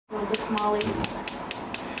the tamales.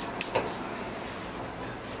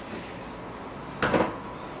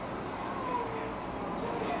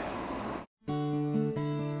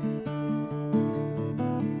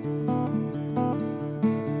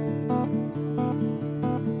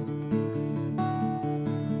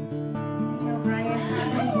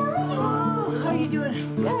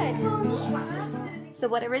 So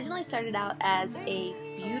what originally started out as a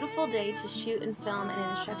beautiful day to shoot and film an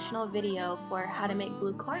instructional video for how to make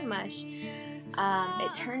blue corn mush,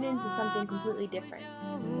 it turned into something completely different.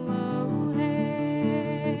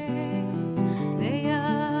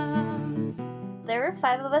 There were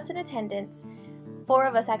 5 of us in attendance. 4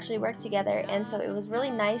 of us actually worked together, and so it was really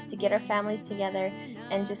nice to get our families together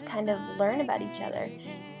and just kind of learn about each other.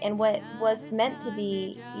 And what was meant to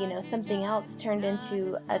be, something else turned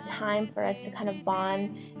into a time for us to kind of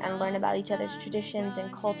bond and learn about each other's traditions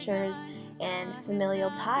and cultures and familial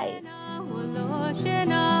ties. You're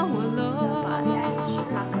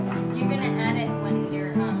gonna add it when you're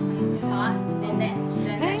it's hot, and then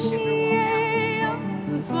that sugar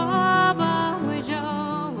will melt.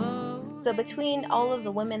 So between all of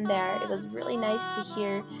the women there, it was really nice to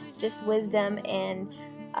hear just wisdom and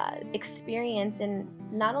experience in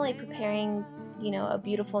not only preparing, a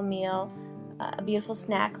beautiful meal, a beautiful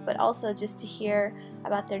snack, but also just to hear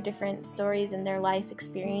about their different stories and their life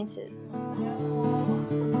experiences.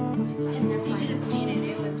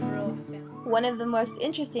 One of the most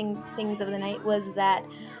interesting things of the night was that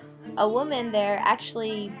a woman there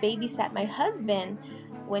actually babysat my husband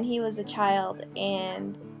when he was a child,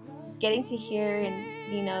 and getting to hear and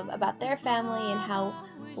about their family and how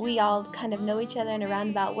we all kind of know each other in a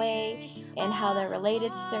roundabout way and how they're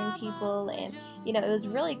related to certain people, and it was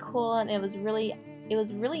really cool, and it was really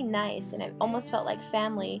nice, and it almost felt like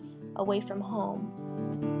family away from home.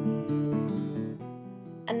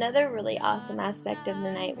 Another really awesome aspect of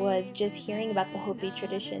the night was just hearing about the Hopi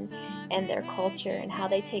tradition and their culture and how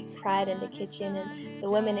they take pride in the kitchen and the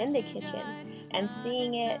women in the kitchen, and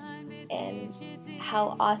seeing it and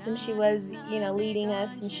how awesome she was, leading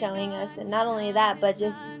us and showing us, and not only that, but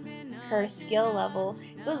just her skill level.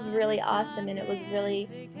 It was really awesome, and it was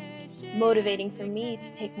really motivating for me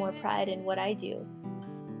to take more pride in what I do.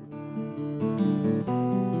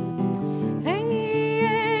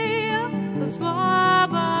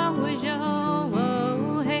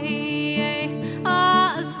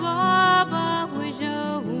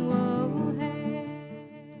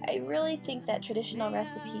 I really think that traditional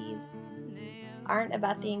recipes aren't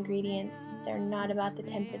about the ingredients, they're not about the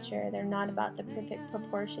temperature, they're not about the perfect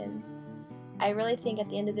proportions. I really think at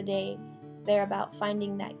the end of the day, they're about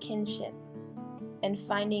finding that kinship and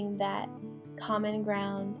finding that common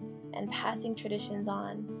ground and passing traditions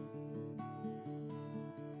on.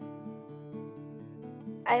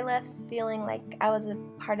 I left feeling like I was a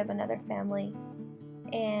part of another family,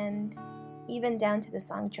 and even down to the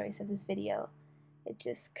song choice of this video, it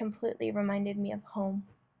just completely reminded me of home.